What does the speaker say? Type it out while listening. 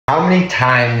How many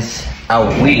times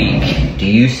a week do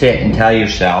you sit and tell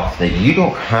yourself that you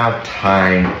don't have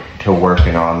time to work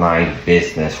an online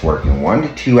business, working 1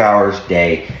 to 2 hours a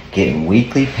day, getting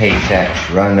weekly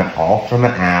paychecks, running it all from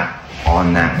an app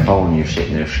on that phone you're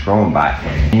sitting there scrolling by?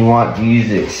 You want to use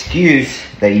the excuse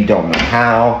that you don't know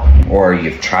how, or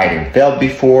you've tried and failed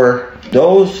before.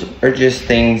 Those are just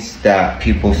things that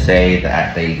people say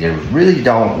that they really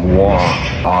don't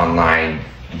want online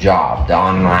job, the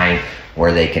online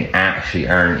where they can actually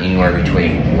earn anywhere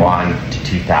between 1 to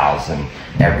 2,000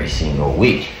 every single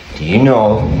week. Do you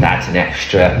know that's an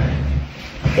extra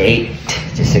 8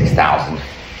 to 6,000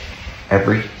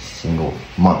 every single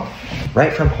month,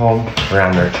 right from home,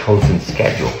 around their chosen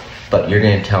schedule? But you're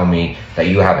gonna tell me that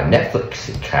you have a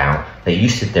Netflix account that you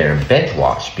sit there and binge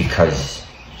watch because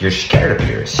you're scared of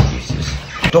your excuses.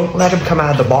 Don't let them come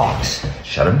out of the box.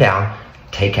 Shut them down,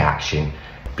 take action,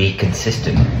 be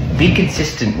consistent. Be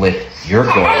consistent with your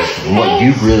goals and what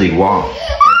you really want.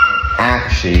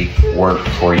 Actually work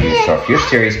for you. So if you're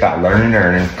serious about learning and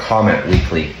earning, comment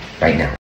weekly right now.